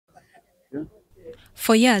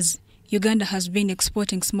For years, Uganda has been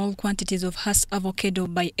exporting small quantities of Hass avocado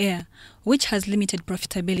by air, which has limited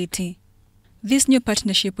profitability. This new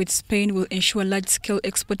partnership with Spain will ensure large-scale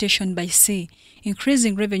exportation by sea,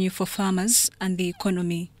 increasing revenue for farmers and the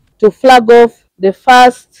economy. To flag off the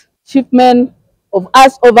first shipment of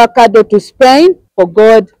Hass avocado to Spain for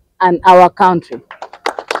God and our country.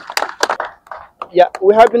 Yeah,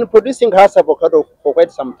 we have been producing Hass avocado for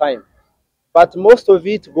quite some time, but most of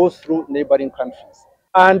it goes through neighboring countries.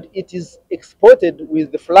 And it is exported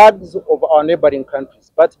with the flags of our neighboring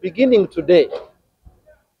countries. But beginning today,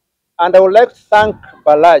 and I would like to thank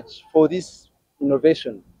Balaj for this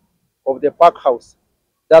innovation of the pack house,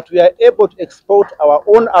 that we are able to export our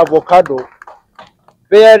own avocado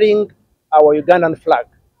bearing our Ugandan flag.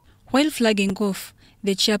 While flagging off,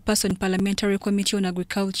 the Chairperson Parliamentary Committee on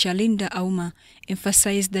Agriculture, Linda Auma,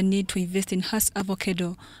 emphasized the need to invest in Hass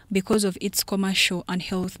avocado because of its commercial and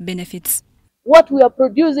health benefits. What we are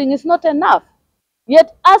producing is not enough.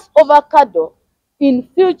 Yet Hass avocado in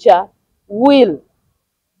future will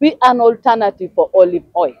be an alternative for olive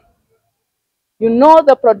oil. You know,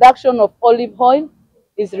 the production of olive oil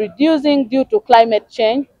is reducing due to climate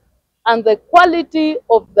change, and the quality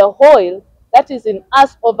of the oil that is in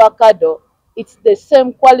Hass avocado, it's the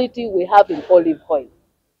same quality we have in olive oil.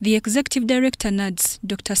 The Executive Director NADS,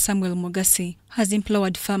 Dr. Samuel Mogasi, has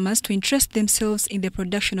implored farmers to interest themselves in the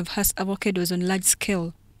production of Hass avocados on large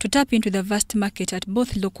scale to tap into the vast market at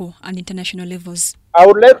both local and international levels. I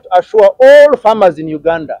would like to assure all farmers in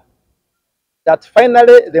Uganda that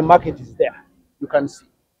finally the market is there. You can see.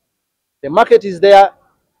 The market is there,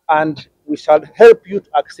 and we shall help you to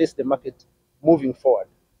access the market moving forward.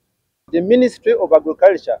 The Ministry of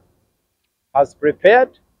Agriculture has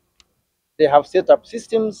prepared. They have set up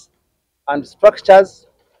systems and structures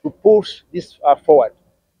to push this forward.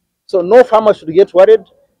 So no farmer should get worried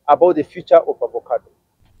about the future of avocado.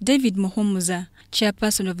 David Muhumuza,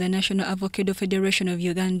 Chairperson of the National Avocado Federation of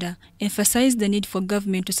Uganda, emphasized the need for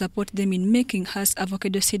government to support them in making Hass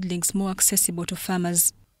avocado seedlings more accessible to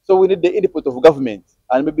farmers. So we need the input of government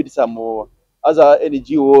and maybe some other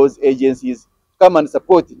NGOs, agencies, come and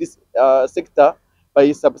support this sector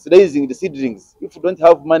by subsidizing the seedlings. If you don't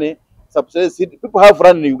have money, subsidize seed. People have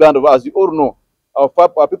land in Uganda, as you all know.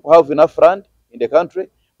 Our people have enough land in the country,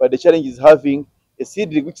 but the challenge is having a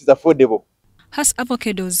seedling which is affordable. Hass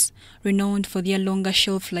avocados, renowned for their longer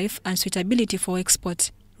shelf life and suitability for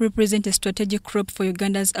export, represent a strategic crop for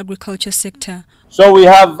Uganda's agriculture sector. So we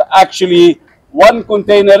have actually one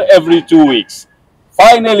container every 2 weeks.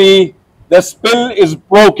 Finally, the spill is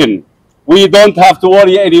broken. We don't have to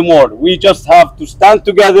worry anymore. We just have to stand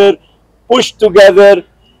together, push together,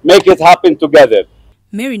 make it happen together.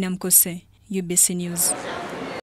 Mary Namkose, UBC News.